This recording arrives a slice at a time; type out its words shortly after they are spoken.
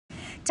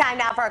Time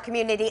now for our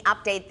community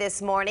update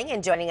this morning,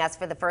 and joining us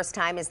for the first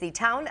time is the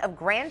Town of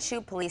Grand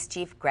Chute Police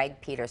Chief Greg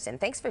Peterson.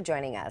 Thanks for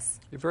joining us.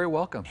 You're very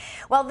welcome.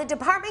 Well, the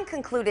department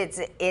concluded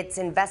its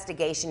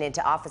investigation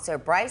into Officer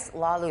Bryce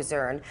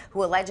Luzerne,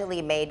 who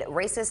allegedly made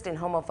racist and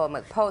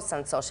homophobic posts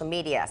on social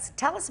media. So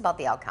tell us about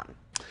the outcome.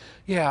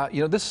 Yeah,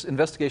 this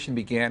investigation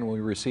began when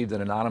we received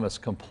an anonymous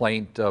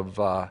complaint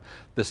of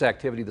this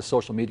activity, the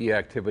social media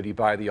activity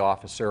by the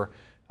officer.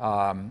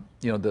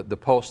 The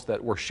posts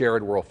that were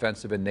shared were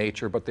offensive in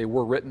nature, but they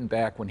were written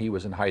back when he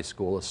was in high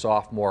school, a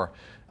sophomore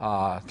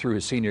through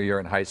his senior year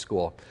in high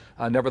school.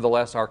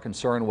 Nevertheless, our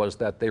concern was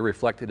that they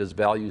reflected his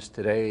values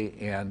today,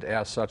 and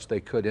as such, they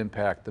could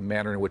impact the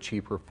manner in which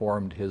he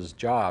performed his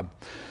job.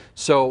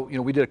 So,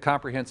 we did a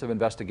comprehensive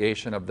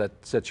investigation of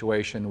that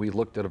situation. We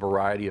looked at a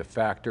variety of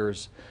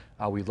factors.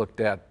 We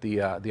looked at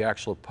the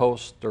actual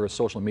post or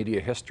social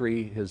media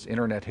history, his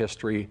internet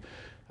history.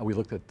 We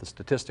looked at the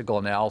statistical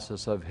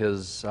analysis of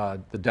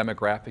the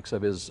demographics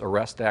of his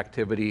arrest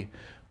activity.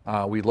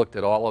 We looked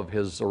at all of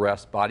his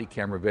arrest body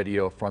camera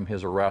video from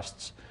his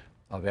arrests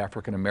of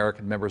African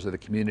American members of the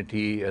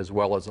community, as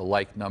well as a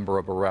like number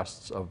of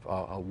arrests of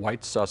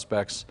white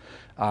suspects.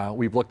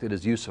 We've looked at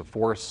his use of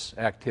force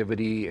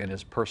activity and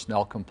his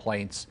personnel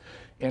complaints.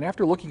 And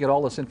after looking at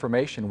all this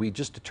information, we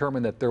just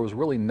determined that there was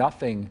really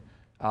nothing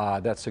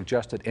that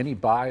suggested any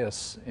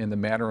bias in the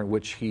manner in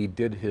which he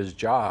did his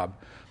job.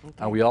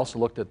 Okay. We also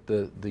looked at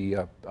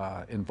the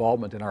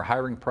involvement in our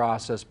hiring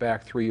process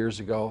back 3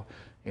 years ago,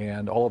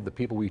 and all of the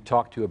people we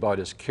talked to about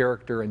his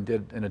character, and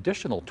did an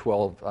additional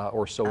 12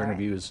 or so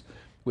interviews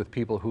with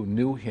people who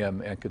knew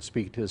him and could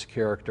speak to his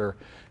character.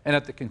 And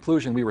at the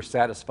conclusion, we were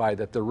satisfied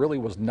that there really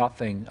was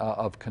nothing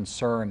of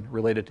concern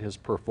related to his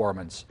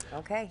performance.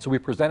 Okay. So we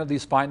presented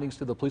these findings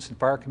to the Police and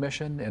Fire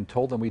Commission and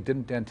told them we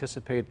didn't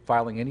anticipate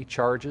filing any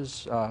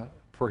charges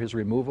for his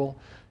removal,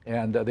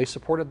 and they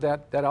supported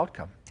that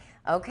outcome.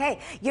 Okay.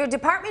 Your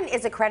department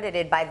is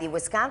accredited by the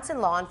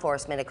Wisconsin Law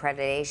Enforcement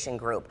Accreditation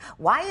Group.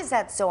 Why is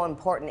that so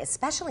important,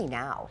 especially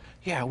now?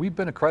 Yeah, we've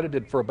been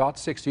accredited for about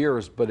 6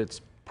 years, but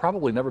it's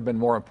probably never been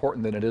more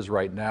important than it is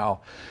right now.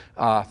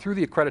 Through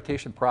the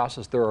accreditation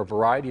process, there are a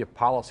variety of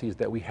policies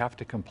that we have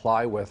to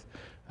comply with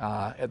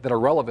that are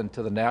relevant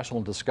to the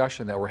national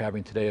discussion that we're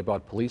having today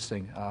about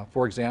policing.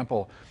 For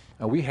example,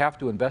 we have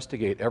to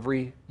investigate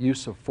every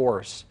use of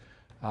force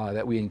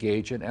that we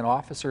engage in, and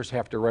officers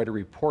have to write a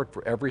report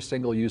for every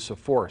single use of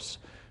force.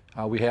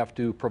 We have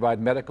to provide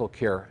medical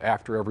care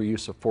after every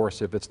use of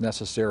force if it's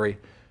necessary.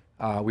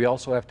 We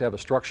also have to have a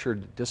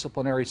structured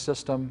disciplinary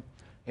system,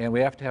 and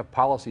we have to have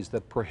policies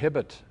that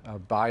prohibit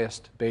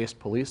bias-based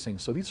policing.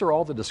 So these are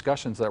all the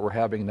discussions that we're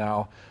having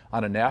now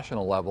on a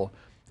national level,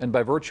 and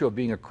by virtue of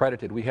being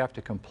accredited, we have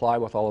to comply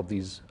with all of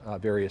these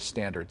various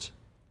standards.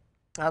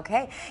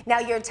 Okay. Now,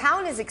 your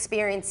town is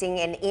experiencing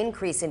an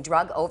increase in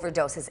drug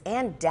overdoses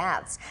and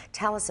deaths.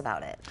 Tell us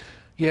about it.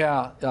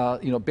 Yeah,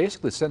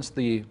 basically since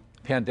the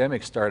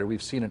pandemic started,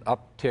 we've seen an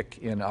uptick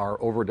in our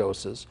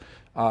overdoses.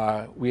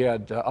 We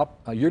had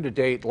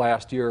year-to-date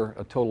last year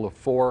a total of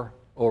 4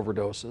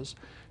 overdoses,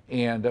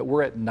 and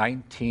we're at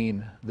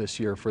 19 this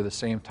year for the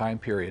same time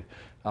period.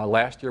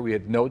 Last year we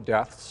had no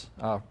deaths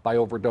by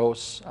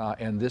overdose,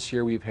 and this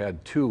year we've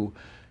had 2.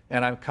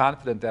 And I'm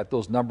confident that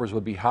those numbers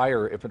would be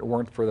higher if it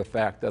weren't for the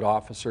fact that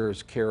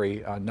officers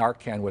carry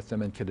Narcan with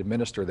them and can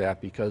administer that,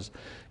 because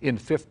in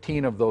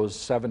 15 of those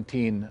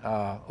 17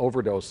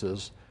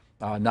 overdoses,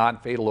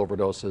 non-fatal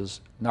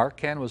overdoses,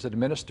 Narcan was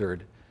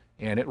administered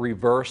and it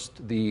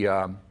reversed the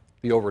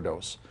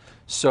overdose.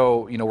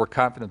 So, we're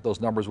confident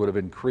those numbers would have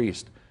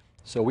increased.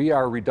 So we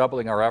are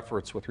redoubling our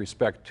efforts with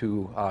respect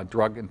to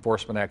drug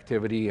enforcement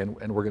activity, and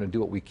we're going to do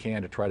what we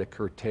can to try to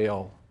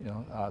curtail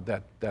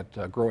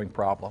that growing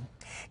problem.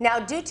 Now,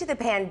 due to the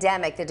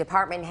pandemic, the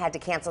department had to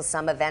cancel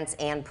some events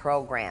and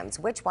programs.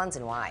 Which ones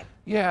and why?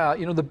 Yeah,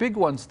 the big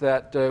ones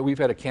that we've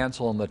had to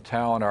cancel in the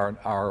town are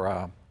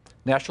our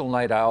National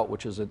Night Out,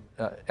 which is an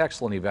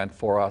excellent event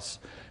for us.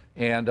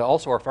 And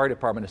also our fire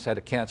department has had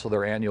to cancel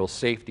their annual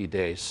safety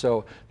days.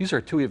 So these are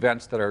 2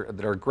 events that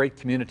are great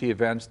community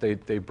events. They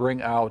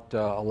bring out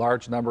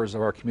large numbers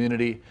of our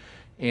community,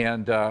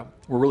 and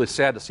we're really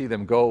sad to see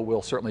them go.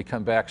 We'll certainly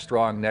come back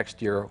strong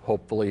next year,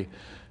 hopefully.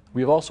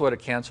 We've also had to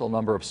cancel a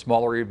number of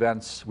smaller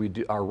events.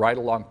 Our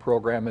ride-along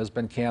program has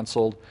been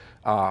canceled.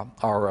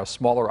 Our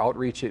smaller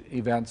outreach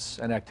events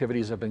and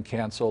activities have been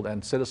canceled,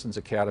 and Citizens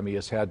Academy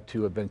has had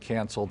to have been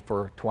canceled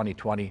for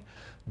 2020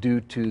 due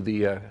to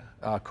the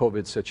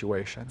COVID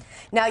situation.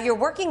 Now, you're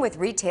working with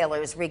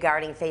retailers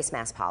regarding face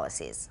mask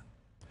policies.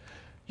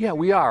 Yeah,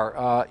 we are.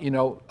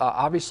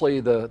 Obviously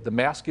the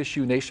mask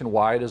issue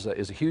nationwide is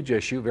a huge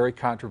issue, very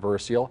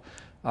controversial.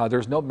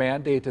 There's no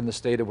mandate in the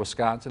state of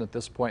Wisconsin at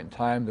this point in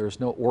time.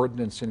 There's no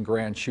ordinance in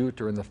Grand Chute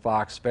or in the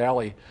Fox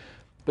Valley.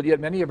 But yet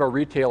many of our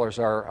retailers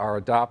are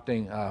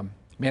adopting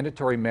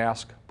mandatory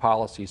mask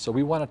policies. So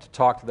we wanted to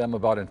talk to them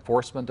about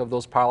enforcement of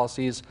those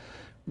policies.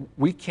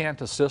 We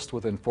can't assist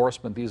with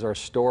enforcement. These are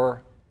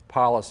store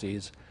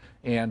policies,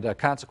 and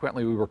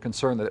consequently we were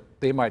concerned that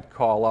they might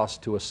call us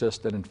to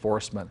assist in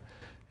enforcement.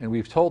 and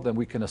we've told them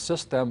we can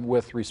assist them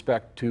with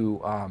respect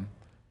to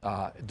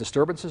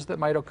disturbances that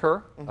might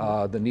occur,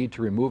 the need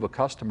to remove a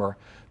customer,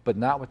 but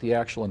not with the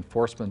actual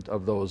enforcement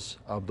of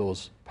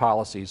those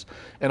policies.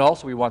 And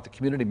also we want the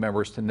community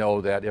members to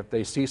know that if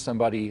they see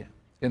somebody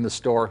in the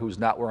store who's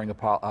not wearing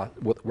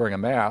a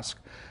mask,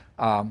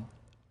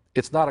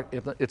 it's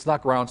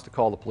not grounds to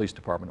call the police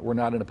department. We're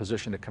not in a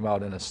position to come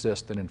out and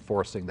assist in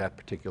enforcing that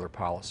particular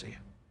policy.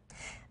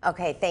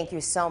 Okay, thank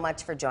you so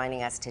much for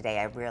joining us today.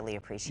 I really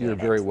appreciate it. You're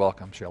very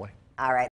welcome, Shelley. All right.